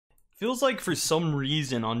Feels like for some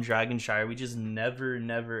reason on Dragonshire we just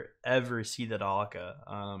never ever see the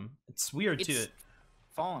Daka. It's weird too.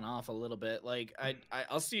 Fallen off a little bit. Like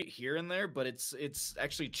I'll see it here and there, but it's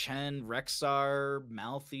actually Chen, Rexar,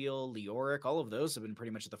 Malthael, Leoric, all of those have been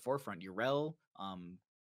pretty much at the forefront. Urel,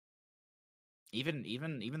 even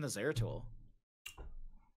the Zeratul.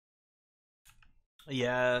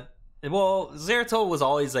 Yeah. Well, Zeratul was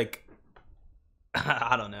always like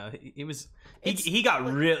I don't know. He got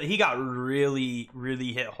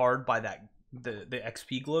really hit hard by that the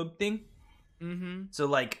XP globe thing. So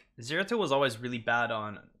like Zeratul was always really bad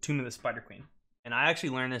on Tomb of the Spider Queen, and I actually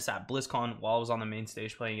learned this at BlizzCon while I was on the main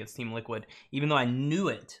stage playing against Team Liquid. Even though I knew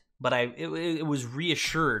it, but it was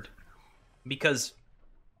reassured, because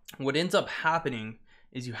what ends up happening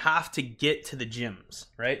is you have to get to the gyms,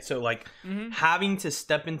 right? So like having to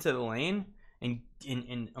step into the lane and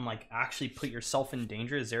like actually put yourself in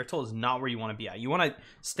danger, Zeratul is not where you want to be at. You want to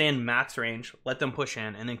stand max range, let them push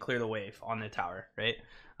in, and then clear the wave on the tower, right?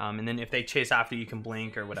 And then if they chase after you, can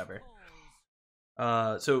blink or whatever.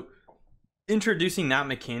 So introducing that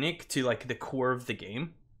mechanic to like the core of the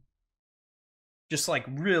game just like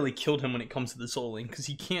really killed him when it comes to the solo lane, because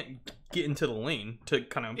he can't get into the lane to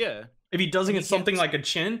kind of If he doesn't get something like a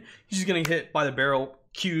Chin, he's just gonna get hit by the barrel,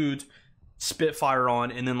 Q'd, Spitfire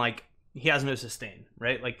on, and then like he has no sustain,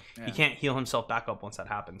 right? Like he can't heal himself back up once that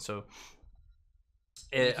happens. So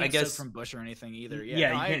I guess from Bush or anything either. You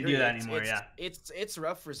can't do that anymore. It's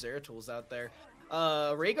rough for Zeratools out there.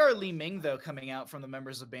 Rhaegar Li Ming though, coming out from the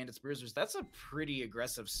members of Bandits Bruisers, that's a pretty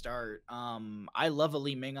aggressive start. I love a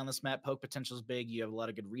Li Ming on this map. Poke potential is big. You have a lot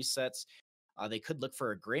of good resets. They could look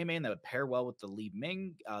for a Greymane that would pair well with the Li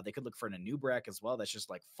Ming. They could look for an Anubrak as well. That's just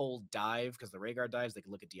like full dive because the Rhaegar dives. They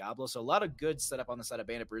could look at Diablo. So a lot of good setup on the side of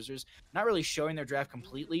Bandit Bruisers. Not really showing their draft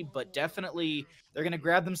completely, but definitely they're going to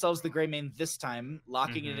grab themselves the Greymane this time,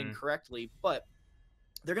 locking it in correctly. But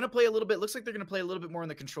they're going to play a little bit. Looks like they're going to play a little bit more in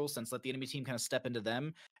the control sense. Let the enemy team kind of step into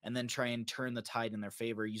them and then try and turn the tide in their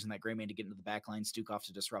favor, using that Greymane to get into the backline, Stukov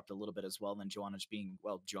to disrupt a little bit as well. And then Joanna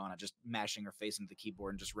just mashing her face into the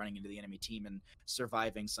keyboard and just running into the enemy team and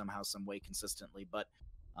surviving somehow, some way consistently. But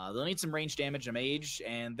they'll need some range damage, a mage,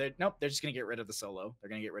 and they're just going to get rid of the solo. They're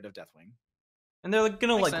going to get rid of Deathwing. And they're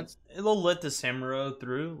going to they'll let the Samuro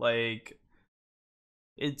through. Like,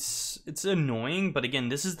 it's annoying, but again,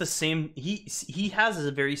 this is the same. He has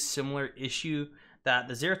a very similar issue that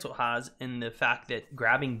the Zeratul has, in the fact that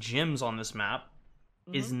grabbing gems on this map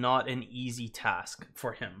is not an easy task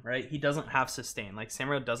for him, right? He doesn't have sustain. Like,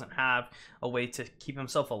 Samuro doesn't have a way to keep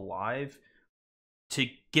himself alive to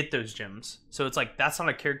get those gems. So it's like, that's not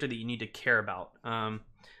a character that you need to care about.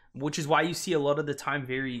 Which is why you see a lot of the time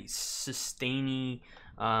very sustainy,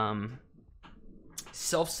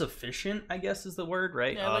 self-sufficient, I guess is the word,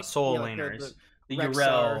 right? Like, solo laners. The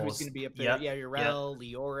Urel, who's going to be up there. Urel,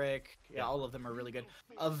 Leoric. All of them are really good.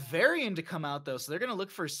 A variant to come out, though, so they're going to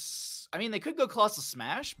look for... I mean, they could go Colossal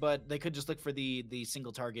Smash, but they could just look for the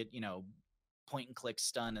single target, point and click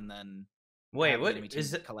stun, and then... Wait, what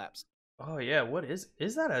is it? Collapse. Oh, yeah, what is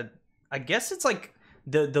that I guess it's like...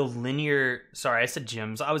 The linear, sorry, I said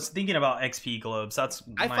gems. I was thinking about XP globes. That's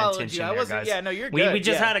my intention. You. I wasn't, guys. Yeah, no, you're good. We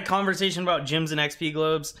just had a conversation about gems and XP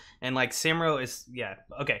globes, and like Samuro is,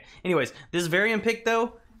 okay. Anyways, this variant pick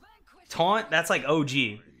though, taunt, that's like OG.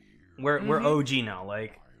 We're OG now.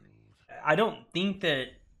 Like, I don't think that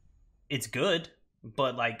it's good,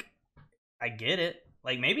 but like, I get it.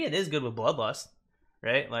 Like, maybe it is good with Bloodlust,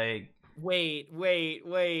 right? Like, wait.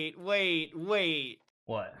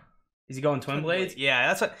 What? Is he going Twin Blades? Yeah,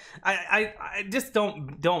 that's what I just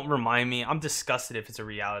don't remind me. I'm disgusted if it's a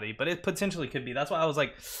reality, but it potentially could be. That's why I was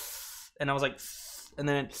like, and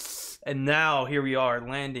now here we are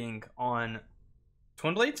landing on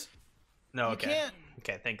Twin Blades. No, okay,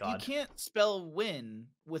 thank God. You can't spell win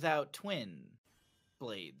without Twin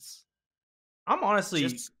Blades. I'm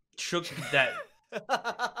honestly shook that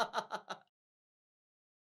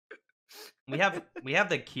we have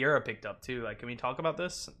the Kiera picked up too. Like, can we talk about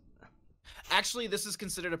this? Actually, this is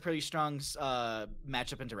considered a pretty strong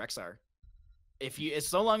matchup into Rexar.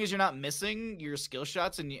 So long as you're not missing your skill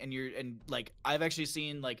shots and like, I've actually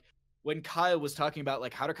seen, like, when Kyle was talking about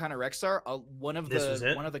like how to counter Rexar, one of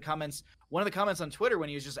the comments on Twitter when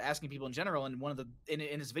he was just asking people in general, and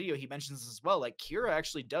in his video he mentions this as well. Like, Kira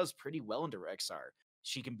actually does pretty well into Rexar.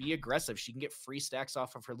 She can be aggressive. She can get free stacks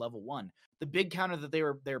off of her level 1. The big counter that they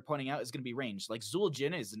were pointing out is going to be range. Like, Zul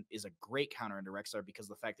Jin is a great counter into Rexar because of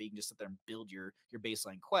the fact that you can just sit there and build your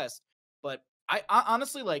baseline quest. But I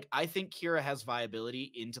honestly, like, I think Kira has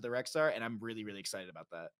viability into the Rexar, and I'm really, really excited about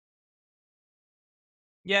that.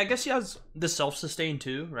 Yeah, I guess she has the self-sustain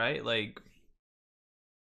too, right? Like,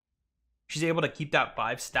 she's able to keep that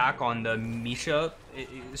 5 stack on the Misha,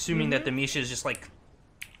 assuming that the Misha is just like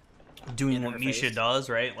doing what Misha does,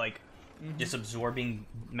 right? Like just absorbing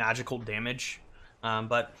magical damage.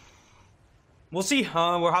 But we'll see.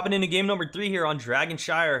 We're hopping into game number 3 here on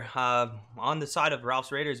Dragonshire. On the side of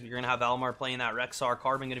Ralph's Raiders, we're going to have Almar playing that Rexar.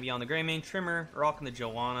 Carbon going to be on the Greymane. Trimmer rocking the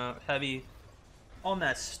Joanna. Heavy on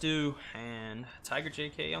that Stu. And Tiger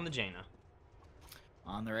JK on the Jaina.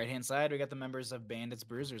 On the right-hand side, we got the members of Bandits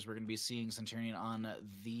Bruisers. We're going to be seeing Centurion on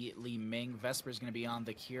the Li Ming. Vesper's going to be on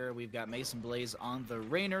the Kira. We've got Mason Blaze on the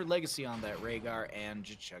Raynor. Legacy on that Rhaegar. And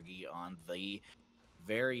Jichuggy on the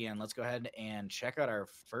Varian. Let's go ahead and check out our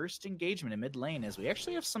first engagement in mid lane, as we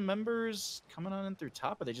actually have some members coming on in through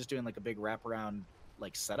top. Are they just doing like a big wraparound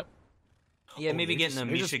like setup? Yeah, maybe getting a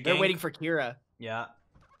Misha gank. They're waiting for Kira. Yeah.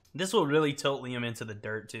 This will really tilt Liam into the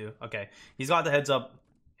dirt too. Okay. He's got the heads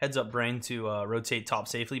up brain to rotate top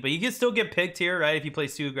safely, but you can still get picked here, right? If he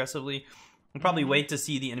plays too aggressively. We'll probably wait to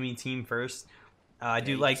see the enemy team first. I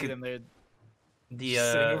do like them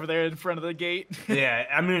sitting over there in front of the gate. Yeah,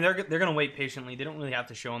 I mean they're gonna wait patiently. They don't really have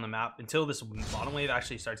to show on the map until this bottom wave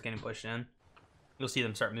actually starts getting pushed in. You'll see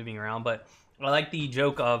them start moving around. But I like the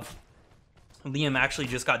joke of Liam actually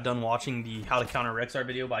just got done watching the How to Counter Rexar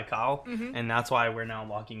video by Kyle, and that's why we're now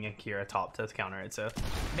locking in Kira top to counter it. So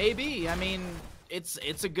maybe, I mean, it's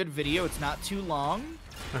a good video. It's not too long.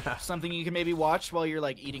 Something you can maybe watch while you're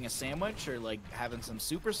like eating a sandwich or like having some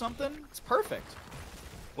soup or something. It's perfect.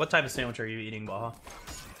 What type of sandwich are you eating, Baha?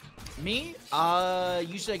 Me?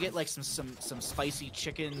 Usually I get like some spicy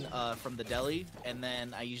chicken from the deli, and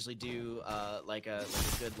then I usually do like a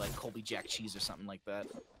good like Colby Jack cheese or something like that.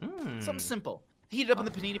 Something simple. Heat it up in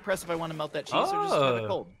the panini press if I want to melt that cheese, or just have it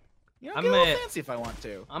cold. You know, get a little fancy if I want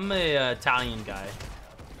to. I'm a Italian guy.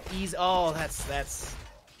 Oh, that's.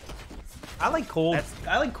 I like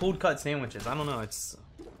cold cut sandwiches. I don't know.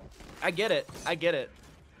 I get it.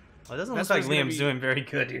 Well, it doesn't look like Liam's doing very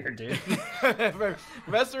good here, dude.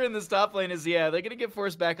 Vesper in this top lane is, they're going to get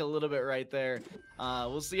forced back a little bit right there.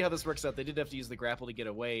 We'll see how this works out. They did have to use the grapple to get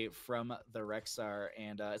away from the Rexar,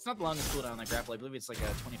 and it's not the longest cooldown on that grapple. I believe it's like a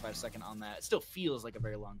 25-second on that. It still feels like a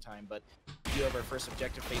very long time, but we do have our first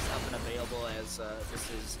objective face up and available, as this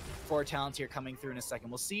is 4 talents here coming through in a second.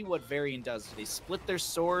 We'll see what Varian does. Do they split their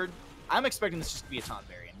sword? I'm expecting this just to be a taunt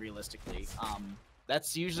Varian, realistically.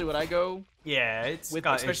 That's usually what I go. Yeah,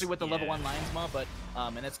 especially with the level 1 Lion's Maw, but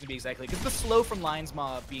and that's gonna be exactly because the slow from Lion's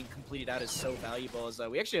Maw being completed out is so valuable. As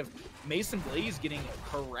we actually have Mason Blaze getting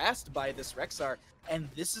harassed by this Rexar, and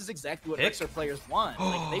this is exactly what Rexar players want.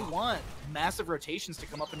 Like, they want massive rotations to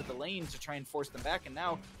come up into the lane to try and force them back, and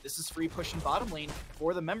now this is free pushing bottom lane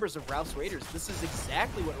for the members of Ralph's Raiders. This is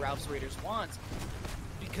exactly what Ralph's Raiders want,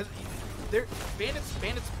 because they're Bandits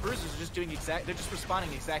Bruisers are just doing they're just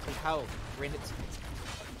responding exactly how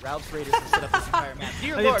Ralph's Raiders have set up this entire map.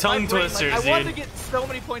 Dear Lord, my brain, I wanted to get so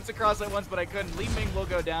many points across at once, but I couldn't. Li Ming will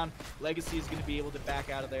go down. Legacy is going to be able to back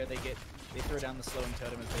out of there. They throw down the slowing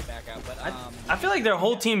totem as they back out. But I feel like their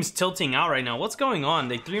whole team's tilting out right now. What's going on?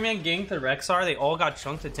 They 3-man ganked the Rexar. They all got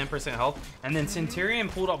chunked at 10% health, and then Centurion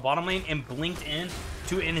pulled up bottom lane and blinked in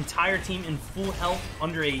to an entire team in full health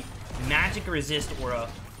under a magic resist aura,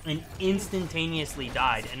 and instantaneously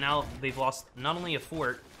died. And now they've lost not only a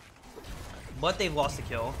fort, but they've lost a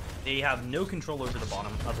kill. They have no control over the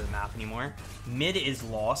bottom of the map anymore. Mid is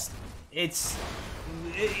lost. This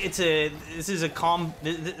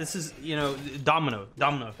is you know, domino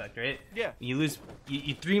effect, right? Yeah. You lose,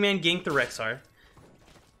 you 3-man gank the Rexar,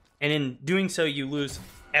 and in doing so you lose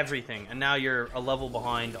everything, and now you're a level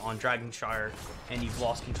behind on Dragonshire, and you've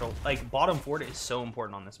lost control. Like, bottom fort is so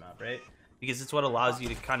important on this map, right? Because it's what allows you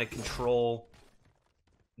to kind of control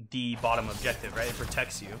the bottom objective, right? It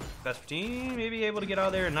protects you. Best team maybe able to get out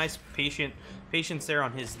of there. A nice patience there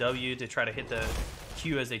on his W to try to hit the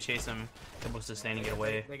Q as they chase him. Able to sustain and get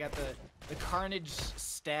away. They got the Carnage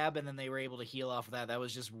stab, and then they were able to heal off of that. That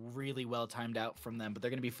was just really well timed out from them, but they're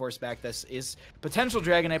going to be forced back. This is potential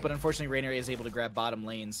Dragonite, but unfortunately Raynor is able to grab bottom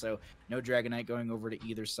lane, so no Dragonite going over to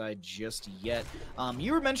either side just yet.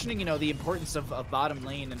 You were mentioning, you know, the importance of bottom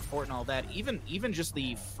lane and fort and all that. Even just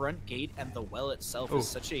the front gate and the well itself is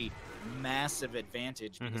such a massive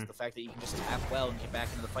advantage, because the fact that you can just tap well and get back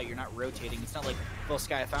into the fight, you're not rotating. It's not like Full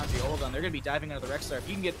Sky Foundry. Hold on, they're going to be diving into the Rexar. If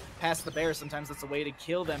you can get past the bear, sometimes that's a way to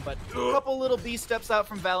kill them, but a couple little B steps out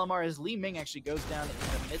from Valimar as Li Ming actually goes down in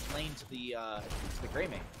the mid lane to the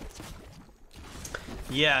Greymane.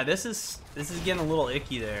 Yeah, this is getting a little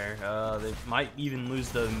icky there. They might even lose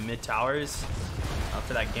the mid towers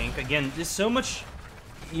for that gank. Again, there's so much.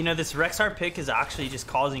 You know, this Rexar pick is actually just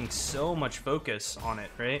causing so much focus on it,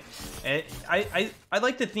 right? I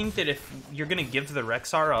like to think that if you're gonna give the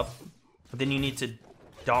Rexar up then you need to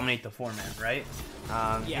dominate the format, right?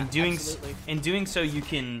 Yeah, in doing so, you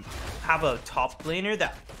can have a top laner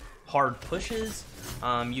that hard pushes.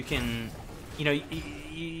 You can, you know,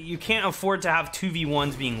 you can't afford to have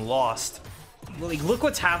 2v1s being lost. Like, look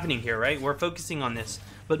what's happening here, right? We're focusing on this.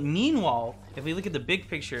 But meanwhile, if we look at the big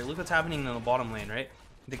picture, look what's happening in the bottom lane, right?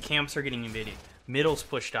 The camps are getting invaded. Middle's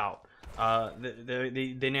pushed out.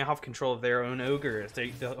 They now have control of their own ogre.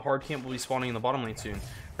 The hard camp will be spawning in the bottom lane soon,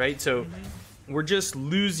 right? So we're just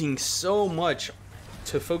losing so much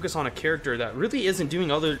to focus on a character that really isn't doing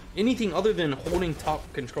anything other than holding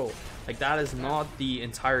top control. Like, that is not the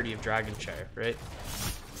entirety of Dragon Chair, right?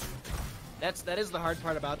 That is the hard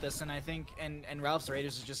part about this, and I think and Ralph's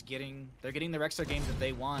Raiders is just getting the Rexar game that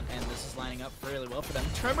they want, and this is lining up really well for them.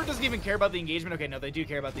 Tremor doesn't even care about the engagement. Okay, no, they do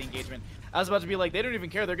care about the engagement. I was about to be like, they don't even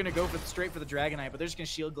care. They're gonna go straight for the Dragonite, but they're just gonna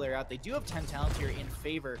shield glare out. They do have 10 talents here in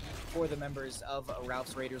favor for the members of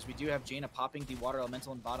Ralph's Raiders. We do have Jaina popping the water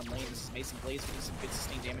elemental in bottom lane. This is Mason Blaze getting some good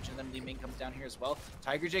sustained damage, and then Li Ming comes down here as well.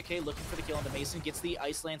 Tiger JK looking for the kill onto Mason, gets the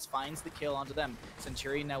Ice Lance, finds the kill onto them.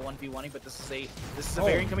 Centurion now 1v1ing, but this is a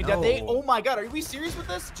variant coming down. Oh my god, are we serious with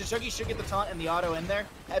this? Chuggy should get the taunt and the auto in there.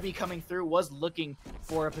 Heavy coming through, was looking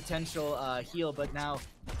for a potential heal, but now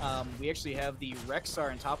we actually have the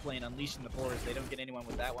Rexar in top lane unleashing the boars. They don't get anyone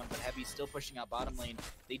with that one, but Heavy still pushing out bottom lane.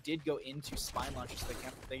 They did go into Spine Launcher, so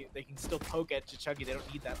they can still poke at Chuggy. They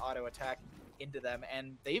don't need that auto attack into them,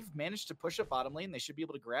 and they've managed to push up bottom lane. They should be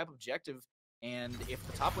able to grab objective, and if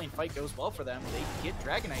the top lane fight goes well for them, they can get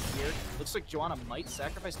Dragonite here. Looks like Joanna might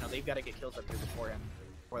sacrifice. No, they've got to get kills up here before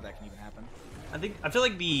that can even happen. I feel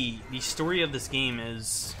like the story of this game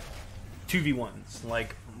is 2v1s.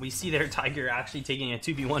 Like, we see their Tiger actually taking a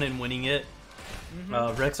 2v1 and winning it.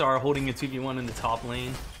 Rexar holding a 2v1 in the top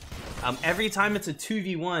lane. Every time it's a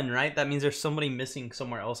 2v1, right, that means there's somebody missing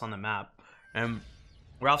somewhere else on the map. And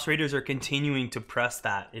Ralph's Raiders are continuing to press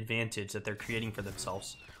that advantage that they're creating for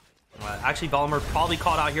themselves. Actually, Valimer probably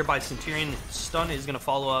caught out here by Centurion. Stun is going to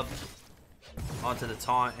follow up onto the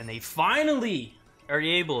taunt, and they finally are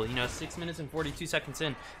able, 6 minutes and 42 seconds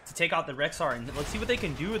in, to take out the Rexar, and let's see what they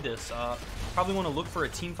can do with this. Probably want to look for a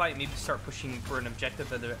team fight, maybe start pushing for an objective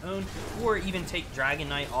of their own, or even take Dragon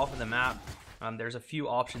Knight off of the map. There's a few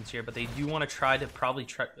options here, but they do want to try to probably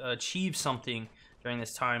achieve something during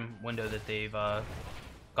this time window that they've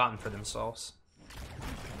gotten for themselves.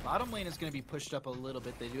 Bottom lane is going to be pushed up a little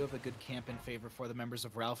bit. They do have a good camp in favor for the members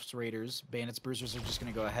of Ralph's Raiders. Bandits Bruisers are just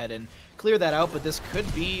going to go ahead and clear that out, but this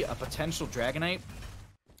could be a potential Dragonite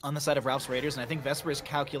on the side of Ralph's Raiders, and I think Vesper is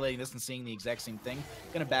calculating this and seeing the exact same thing.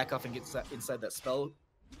 Going to back off and get inside that spell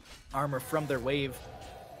armor from their wave.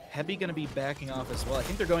 Heavy going to be backing off as well. I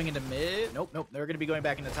think they're going into mid. Nope. They're going to be going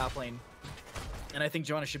back into top lane. And I think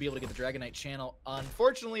Joanna should be able to get the Dragonite channel.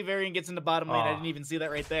 Unfortunately, Varian gets into bottom lane. I didn't even see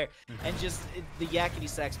that right there. And just the yakety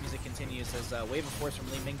sax music continues as Wave of Force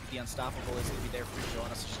from Li Ming, the Unstoppable, is going to be there for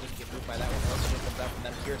Joanna, so she doesn't get moved by that one. Also comes out from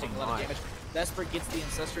them here, taking a lot of damage. Vesper gets the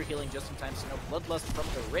Ancestor healing just in time, so no Bloodlust from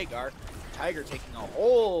the Rhaegar. Tiger taking a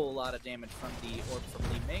whole lot of damage from the Orb from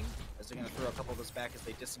Li Ming, as they're going to throw a couple of us back as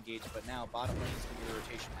they disengage. But now bottom lane is going to be a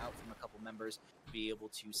rotation out from a couple members to be able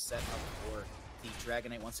to set up for the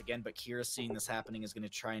Dragonite once again, but Kira, seeing this happening, is going to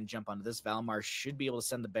try and jump onto this. Valmar should be able to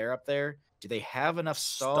send the bear up there. Do they have enough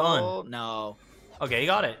stall? No. Okay, he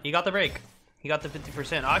got it. He got the break. He got the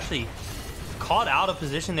 50%. Actually, caught out of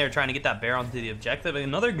position there trying to get that bear onto the objective.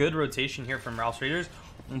 Another good rotation here from Ralph's Raiders,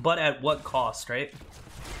 but at what cost, right?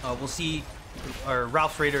 We'll see.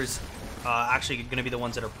 Ralph's Raiders actually going to be the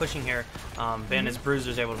ones that are pushing here. Bandits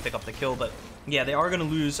Bruisers able to pick up the kill, but yeah, they are going to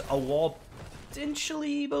lose a wall,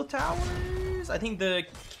 potentially both towers. I think the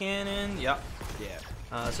cannon, yeah.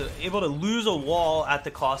 So able to lose a wall at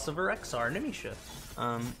the cost of a Rexar Nimisha,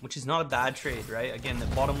 which is not a bad trade, right? Again, the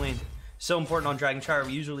bottom lane, so important on Dragon Char.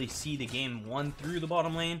 We usually see the game won through the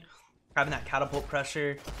bottom lane, having that catapult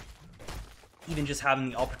pressure, even just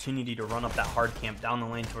having the opportunity to run up that hard camp down the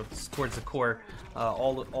lane towards the core,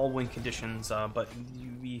 all win conditions. But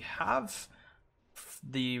we have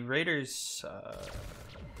the Raiders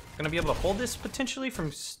going to be able to hold this potentially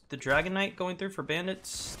from the Dragon Knight going through for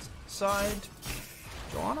Bandits side.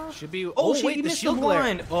 Joanna should be. Oh wait, the shield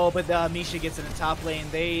blind. Oh, but Misha gets in the top lane.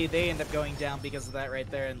 They end up going down because of that right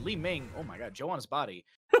there. And Li Ming, oh my god, Joanna's body.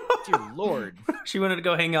 Dear lord. She wanted to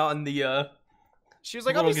go hang out in the she was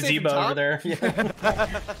like, I'll be gazebo over there.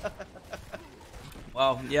 Yeah.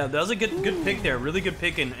 Wow, yeah, that was a good pick there. Really good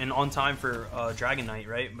pick and on time for Dragon Knight,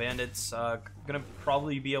 right? Bandits gonna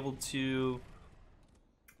probably be able to.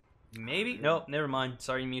 Maybe? Nope, never mind.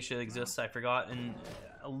 Sorry, Misha exists. I forgot. And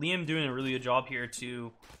Liam doing a really good job here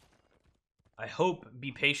to I hope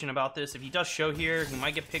be patient about this. If he does show here, he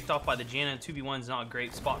might get picked off by the Janna. 2v1 is not a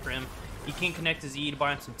great spot for him. He can connect his E to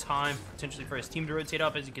buy him some time, potentially for his team to rotate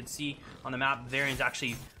up. As you can see on the map, Varian's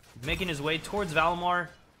actually making his way towards Valimar.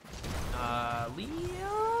 Liam,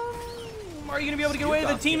 are you going to be able to get away?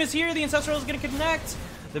 The team is here. The Ancestral is going to connect.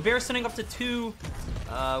 The Bear's sending up to 2.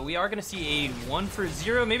 We are going to see a 1 for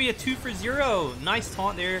 0, maybe a 2 for 0. Nice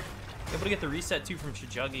taunt there. Able to get the reset 2 from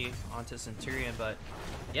Shijagi onto Centurion, but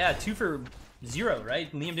yeah, 2 for 0,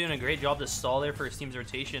 right? Liam doing a great job to stall there for his team's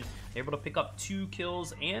rotation. They're able to pick up 2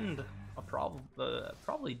 kills and a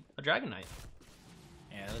probably a Dragon Knight.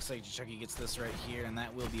 Yeah, it looks like Chucky gets this right here, and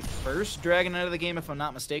that will be first Dragon Knight of the game, if I'm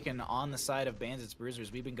not mistaken, on the side of Bandits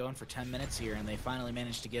Bruisers. We've been going for 10 minutes here, and they finally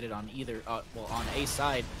managed to get it on either, well, on a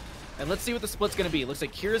side. And let's see what the split's going to be. Looks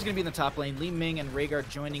like Kira's going to be in the top lane, Li Ming and Rhaegar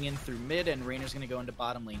joining in through mid, and Rainer's going to go into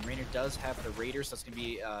bottom lane. Rainer does have the Raider, so it's going to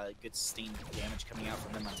be good sustained damage coming out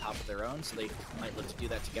from them on top of their own, so they might look to do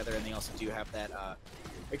that together, and they also do have that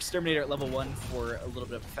Exterminator at level 1 for a little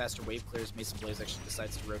bit of faster wave clears. Mason Blaze actually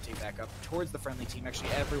decides to rotate back up towards the friendly team. Actually,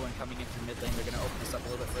 everyone coming in through mid lane, they're going to open this up a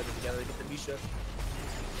little bit further together. They get the Misha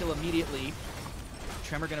kill immediately.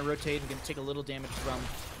 Tremor going to rotate and going to take a little damage from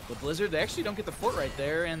the Blizzard. They actually don't get the fort right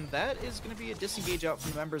there, and that is going to be a disengage out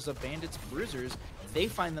from members of Bandits Bruisers. They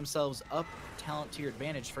find themselves up talent tier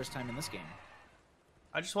advantage first time in this game.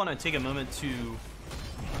 I just want to take a moment to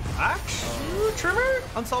Tremor,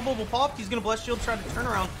 unstoppable pop. He's gonna bless shield, try to turn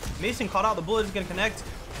around. Mason caught out the bullet, is gonna connect.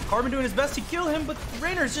 Carbon doing his best to kill him, but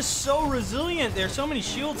Rainer is just so resilient. There's so many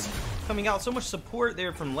shields coming out, so much support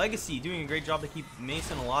there from Legacy, doing a great job to keep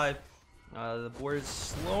Mason alive. The board is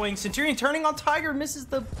slowing. Centurion turning on Tiger, misses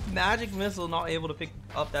the magic missile, not able to pick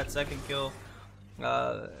up that second kill.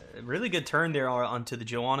 Really good turn there onto the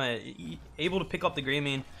Joanna, able to pick up the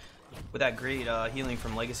Greymane with that great healing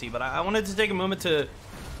from Legacy. But I wanted to take a moment to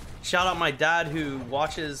shout out my dad who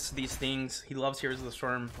watches these things. He loves Heroes of the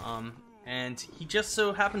Storm, and he just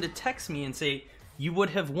so happened to text me and say, you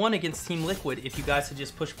would have won against Team Liquid if you guys had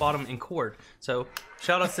just pushed bottom and cord. So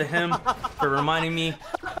shout outs to him for reminding me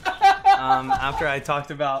after I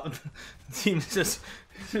talked about the team just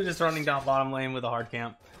running down bottom lane with a hard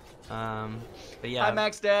camp. But yeah. Hi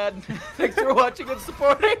Max Dad, thanks for watching and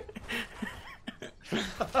supporting.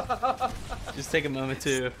 Just take a moment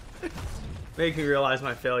to make me realize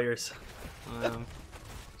my failures.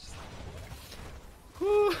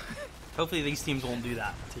 Hopefully these teams won't do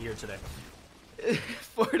that to here today.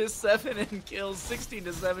 4-7 in kills,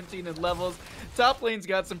 16-17 in levels. Top lane's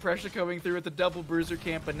got some pressure coming through with the double bruiser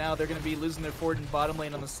camp, but now they're going to be losing their forward and bottom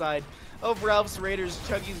lane on the side of Ralph's Raiders.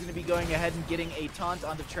 Chuggy's going to be going ahead and getting a taunt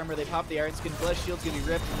onto Tremor. They pop the Iron Skin, Bless Shield's going to be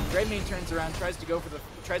ripped. Greymane turns around, tries to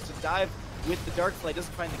dive with the Dark Fly,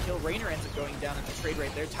 doesn't find the kill. Rainer ends up going down into trade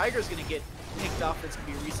right there. Tiger's going to get picked off. It's going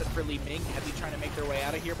to be a reset for Li Ming. Heavy trying to make their way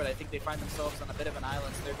out of here, but I think they find themselves on a bit of an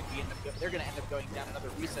island, so they're going to end up going down. Another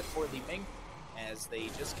reset for Li Ming as they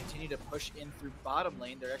just continue to push in through bottom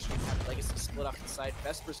lane. They're actually going to have Legacy split off the side.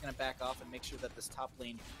 Vesper's going to back off and make sure that this top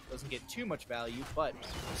lane doesn't get too much value, but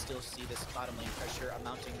we still see this bottom lane pressure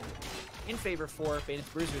amounting in favor for Bandits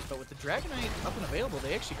Bruisers. But with the Dragon Knight up and available,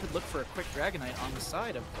 they actually could look for a quick Dragon Knight on the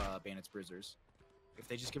side of Bandits Bruisers if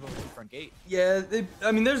they just give them the front gate. Yeah,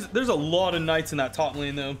 I mean, there's a lot of knights in that top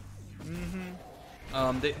lane though.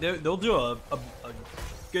 They'll do a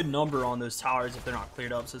good number on those towers if they're not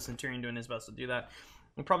cleared up, so Centurion doing his best to do that.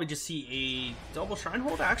 We'll probably just see a double shrine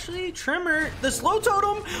hold. Actually, Tremor, the slow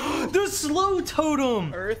totem, the slow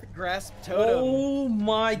totem, Earth Grasp totem. Oh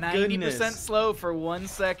my goodness, 90% slow for 1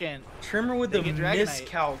 second. Tremor with the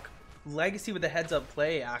miscalc, Legacy with the heads up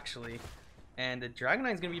play actually, and the Dragon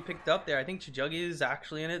Knight's gonna be picked up there. I think Chijuggi is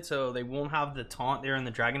actually in it, so they won't have the taunt there in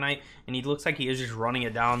the Dragon Knight, and he looks like he is just running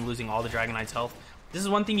it down, losing all the Dragon Knight's health. This is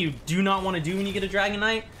one thing you do not want to do when you get a Dragon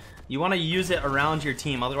Knight. You want to use it around your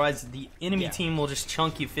team, otherwise the enemy team will just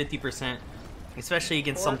chunk you 50%, especially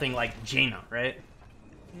against something like Jaina, right?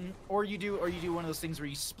 Or you do one of those things where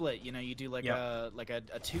you split. You know, you do like a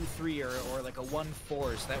 2-3 or like a 1-4,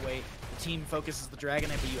 so that way the team focuses the Dragon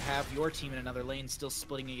Knight, but you have your team in another lane still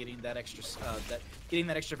splitting and getting that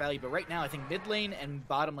extra value. But right now, I think mid lane and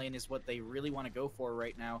bottom lane is what they really want to go for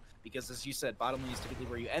right now, because as you said, bottom lane is typically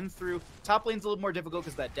where you end through. Top lane's a little more difficult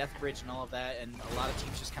because that death bridge and all of that, and a lot of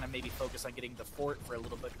teams just kind of maybe focus on getting the fort for a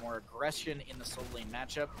little bit more aggression in the solo lane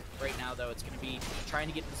matchup. Right now, though, it's going to be trying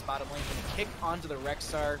to get this bottom lane, going to kick onto the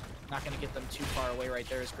Rexar. Not going to get them too far away right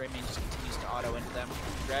there as Greymane just continues to auto into them.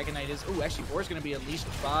 Dragon Knight is... Ooh, actually, Boar's going to be unleashed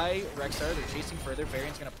by Rexar. They're chasing further.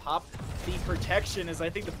 Varian's going to pop the protection as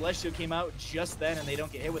I think the Bless Shield came out just then and they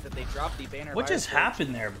don't get hit with it. They drop the banner. What just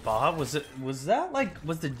happened there, Bob? Was the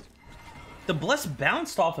The bless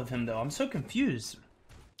bounced off of him though. I'm so confused.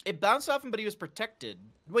 It bounced off him, but he was protected.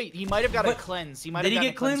 Wait, he might have got a cleanse. He might have Did he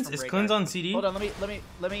get cleansed? Is cleanse on CD? Hold on,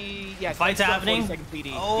 let me. Yeah, fight's happening.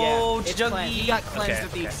 Oh, yeah, Chuggy. He got cleansed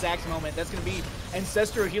at the exact moment. That's gonna be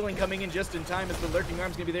ancestral healing coming in just in time as the lurking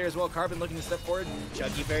arm's gonna be there as well. Carbon looking to step forward.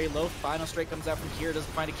 Chuggy very low. Final strike comes out from here.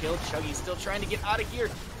 Doesn't find a kill. Chuggy still trying to get out of here.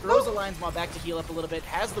 Throws a Lion's Maw back to heal up a little bit.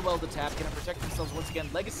 Has the well to tap. Gonna protect themselves once again.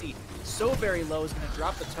 Legacy so very low is gonna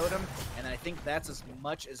drop the totem, and I think that's as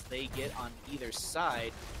much as they get on either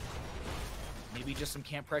side. Maybe just some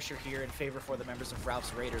camp pressure here in favor for the members of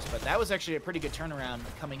Ralph's Raiders, but that was actually a pretty good turnaround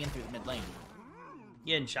coming in through the mid lane.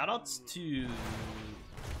 Yeah, and shoutouts to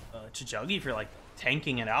Chuggy for like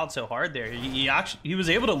tanking it out so hard there. He was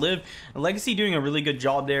able to live. Legacy doing a really good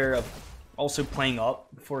job there of also playing up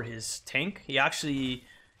for his tank. He actually,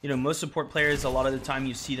 you know, most support players, a lot of the time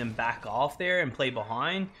you see them back off there and play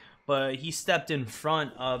behind, but he stepped in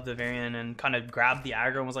front of the Varian and kind of grabbed the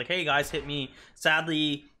aggro and was like, hey guys, hit me.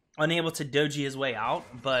 Sadly, unable to doji his way out,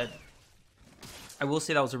 but I will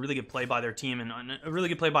say that was a really good play by their team and a really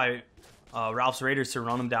good play by Ralph's Raiders to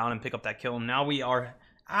run them down and pick up that kill. Now we are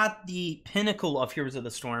at the pinnacle of Heroes of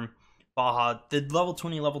the Storm. Baha did level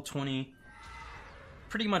 20,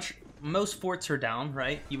 pretty much most forts are down,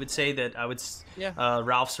 right? You would say that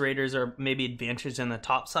Ralph's Raiders are maybe advantaged in the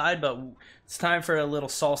top side, but it's time for a little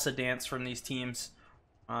salsa dance from these teams.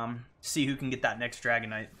 See who can get that next Dragon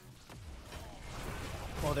Knight.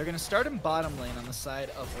 Well, they're going to start in bottom lane on the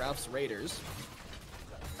side of Ralph's Raiders.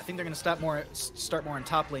 I think they're going to start more in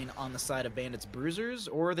top lane on the side of Bandits Bruisers,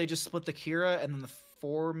 or they just split the Kira and then the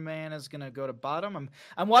 4-man is going to go to bottom.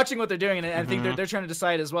 I'm watching what they're doing, and I think they're trying to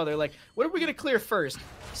decide as well. They're like, what are we going to clear first?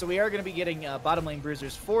 So we are going to be getting bottom lane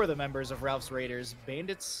Bruisers for the members of Ralph's Raiders.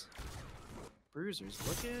 Bandits Bruisers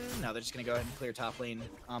looking. No, they're just going to go ahead and clear top lane.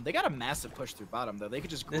 They got a massive push through bottom, though. They could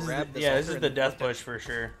just grab this. Yeah, this is the death push for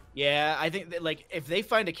sure. Yeah, I think that, like, if they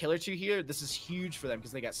find a kill or two here, this is huge for them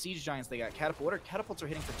because they got Siege Giants, they got Catapult. What are Catapults are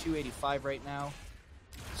hitting for 285 right now?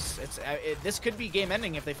 This could be game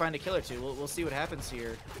ending if they find a kill or two. We'll see what happens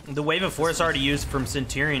here. The Wave of Force already used from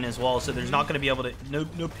Centurion as well, so there's not going to be able to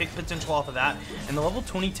no pick potential off of that. And the level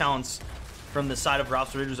 20 talents from the side of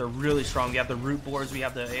Ralph's Raiders are really strong. We have the root boards, we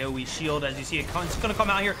have the AoE shield. As you see, it's going to come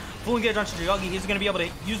out here. Full engage on Chuggy. He's going to be able to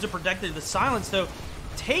use the protective, the silence, though,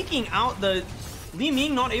 taking out the Li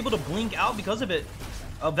Ming, not able to blink out because of it.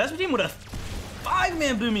 Vesper team with a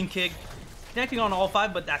 5-man booming kick, connecting on all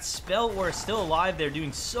 5, but that spell or is still alive. They're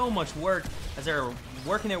doing so much work as they're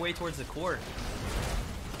working their way towards the court.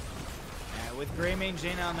 With Greymane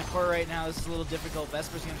Jaina on the core right now, this is a little difficult.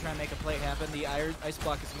 Vesper's going to try and make a play happen. The ice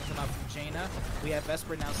block is going to come out from Jaina. We have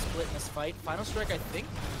Vesper now split in this fight. Final strike, I think.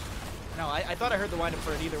 No, I thought I heard the windup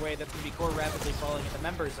for it either way. That's going to be core rapidly falling. And the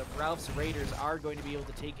members of Ralph's Raiders are going to be able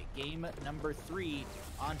to take game number 3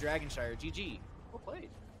 on Dragonshire. GG. Well played.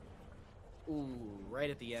 Ooh,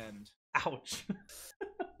 right at the end. Ouch.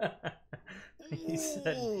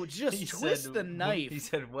 Ooh, just twist the knife. He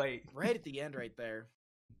said, wait. Right at the end right there.